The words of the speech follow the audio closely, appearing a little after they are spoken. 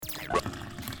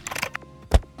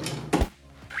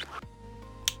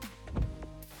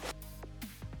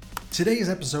Today's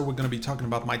episode, we're going to be talking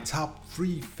about my top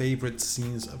 3 favorite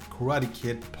scenes of Karate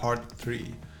Kid Part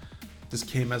 3. This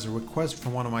came as a request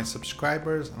from one of my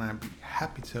subscribers, and I'm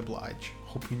happy to oblige.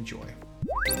 Hope you enjoy.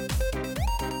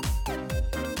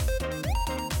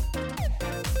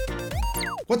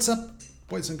 What's up,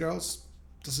 boys and girls?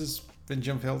 This is Vin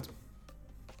Jumfield,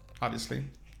 obviously.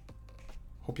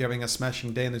 Hope you're having a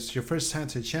smashing day, and it's your first time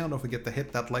to the channel. Don't forget to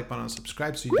hit that like button and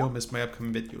subscribe so you don't miss my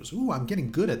upcoming videos. Ooh, I'm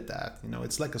getting good at that. You know,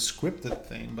 it's like a scripted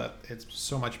thing, but it's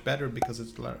so much better because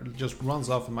it just runs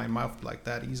off in my mouth like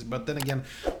that easy. But then again,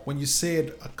 when you say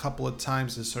it a couple of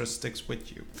times, it sort of sticks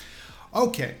with you.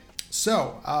 Okay,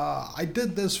 so I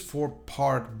did this for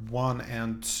part 1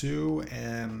 and 2,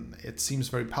 and it seems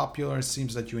very popular. It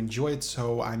seems that you enjoy it,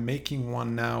 so I'm making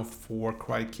one now for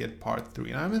Karate Kid Part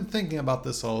 3. And I've been thinking about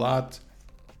this a lot.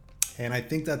 And I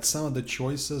think that some of the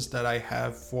choices that I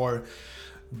have for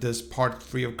this part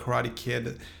 3 of Karate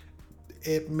Kid,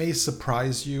 it may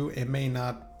surprise you. It may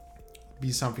not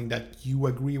be something that you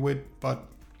agree with, but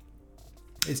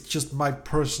it's just my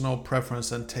personal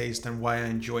preference and taste and why I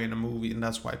enjoy in a movie. And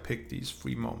that's why I picked these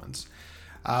 3 moments.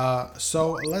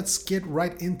 So let's get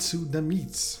right into the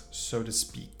meats, so to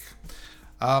speak.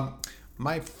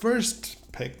 My first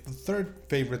pick, the third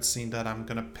favorite scene that I'm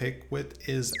gonna pick with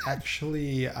is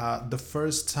actually the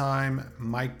first time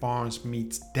Mike Barnes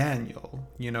meets Daniel,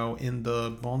 you know, in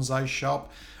the bonsai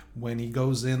shop, when he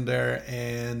goes in there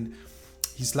and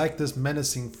he's like this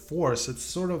menacing force. It's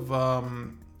sort of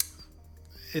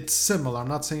it's similar. I'm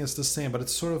not saying it's the same, but it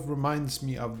sort of reminds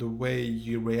me of the way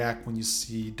you react when you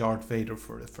see Darth Vader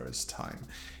for the first time.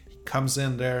 He comes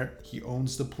in there, he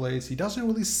owns the place, he doesn't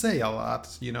really say a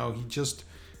lot, you know,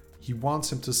 he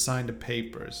wants him to sign the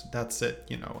papers. That's it,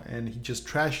 you know, and he just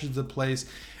trashes the place.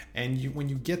 And when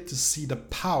you get to see the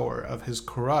power of his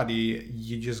karate,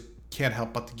 you just can't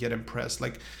help but to get impressed.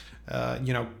 Like,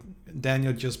 you know,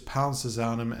 Daniel just pounces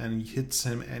on him and he hits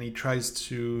him and he tries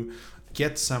to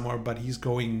get somewhere, but he's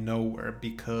going nowhere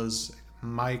because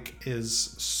Mike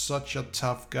is such a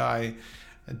tough guy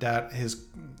that his,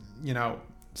 you know,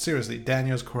 seriously,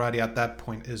 Daniel's karate at that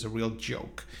point is a real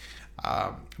joke.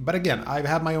 But again, I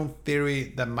have my own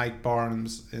theory that Mike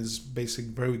Barnes is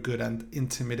basically very good at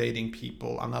intimidating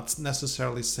people. I'm not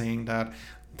necessarily saying that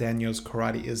Daniel's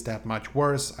karate is that much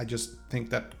worse. I just think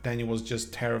that Daniel was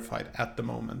just terrified at the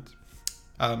moment.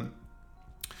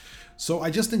 So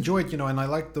I just enjoyed, you know, and I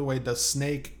like the way the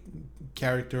Snake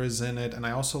character is in it. And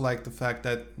I also like the fact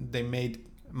that they made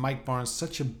Mike Barnes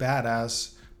such a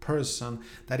badass person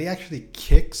that he actually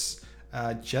kicks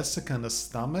Jessica in the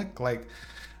stomach. Like,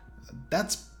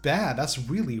 that's bad. That's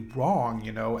really wrong,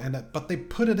 you know. And but they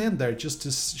put it in there just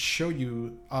to show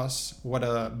us what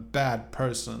a bad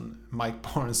person Mike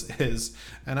Barnes is.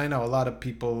 And I know a lot of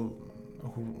people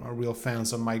who are real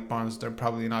fans of Mike Barnes, they're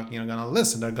probably not, you know, gonna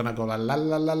listen. They're gonna go la la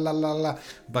la la la la la.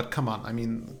 But come on, I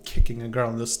mean, kicking a girl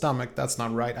in the stomach, that's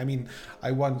not right. I mean,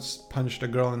 I once punched a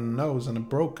girl in the nose and it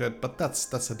broke it, but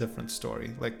that's a different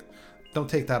story. Like, don't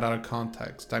take that out of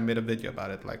context. I made a video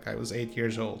about it. Like, I was 8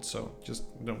 years old, so just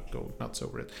don't go nuts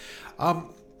over it.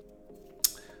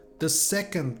 The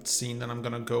second scene that I'm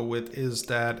gonna go with is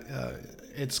that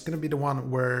it's gonna be the one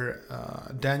where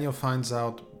Daniel finds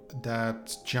out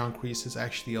that John Kreese is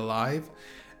actually alive,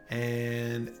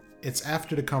 and it's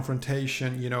after the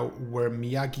confrontation, you know, where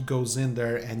Miyagi goes in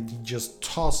there and he just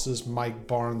tosses Mike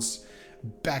Barnes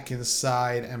back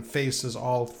inside and faces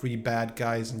all 3 bad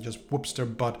guys and just whoops their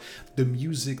butt. The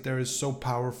music there is so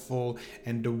powerful,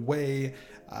 and the way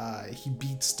he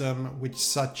beats them with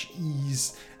such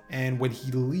ease. And when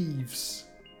he leaves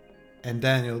and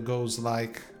Daniel goes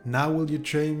like, "Now will you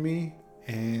train me?"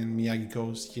 and Miyagi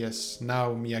goes, "Yes,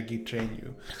 now Miyagi train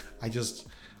you." I just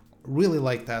really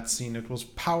like that scene. It was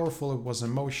powerful, it was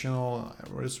emotional,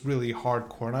 it was really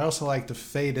hardcore. And I also like the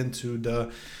fade into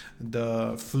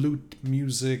the flute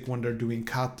music when they're doing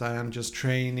kata and just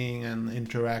training and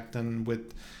interacting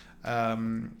with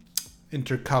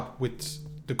intercut with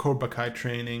the Cobra Kai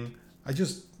training. I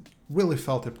just really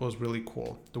felt it was really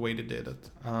cool the way they did it.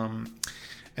 And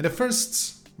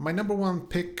my number 1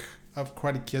 pick of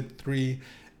Karate Kid 3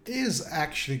 is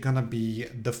actually gonna be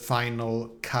the final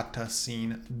kata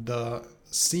scene. The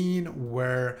scene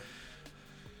where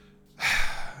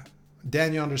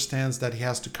Daniel understands that he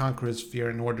has to conquer his fear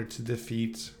in order to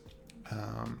defeat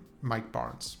Mike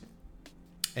Barnes.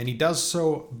 And he does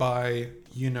so by,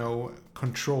 you know,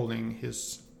 controlling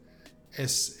his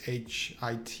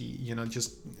SHIT, you know,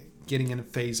 just getting in the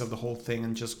phase of the whole thing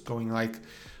and just going like,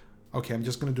 okay, I'm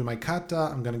just going to do my kata,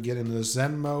 I'm going to get into the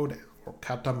Zen mode or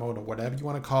kata mode or whatever you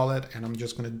want to call it, and I'm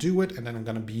just going to do it, and then I'm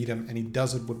going to beat him. And he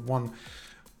does it with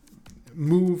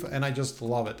move, and I just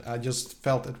love it. I just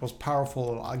felt it was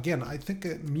powerful. Again, I think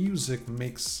music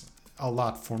makes a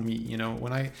lot for me. You know,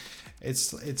 when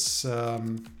it's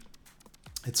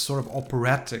sort of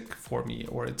operatic for me,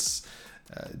 or it's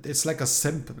like a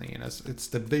symphony, and it's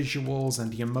the visuals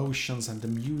and the emotions and the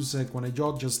music. When a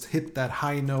y'all just hit that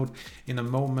high note in a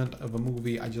moment of a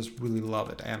movie, I just really love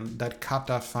it. And that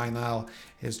kata final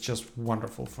is just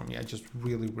wonderful for me. I just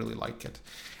really, really like it.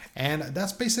 And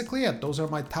that's basically it. Those are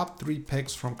my top 3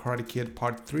 picks from Karate Kid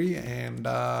Part 3. And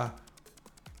I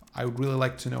would really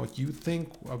like to know what you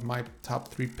think of my top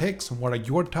 3 picks, and what are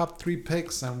your top 3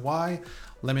 picks and why.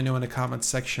 Let me know in the comment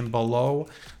section below.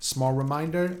 Small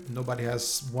reminder, nobody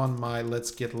has won my Let's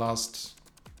Get Lost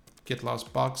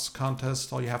box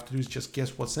contest. All you have to do is just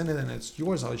guess what's in it, and it's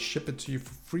yours. I'll ship it to you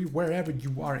for free wherever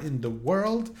you are in the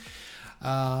world.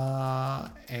 That's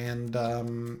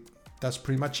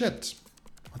pretty much it.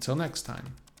 Until next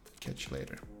time, catch you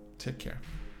later. Take care.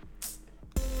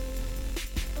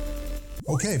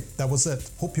 Okay, that was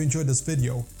it. Hope you enjoyed this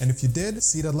video. And if you did,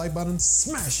 see that like button,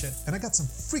 smash it. And I got some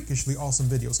freakishly awesome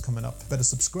videos coming up. Better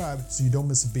subscribe so you don't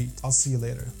miss a beat. I'll see you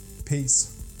later.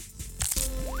 Peace.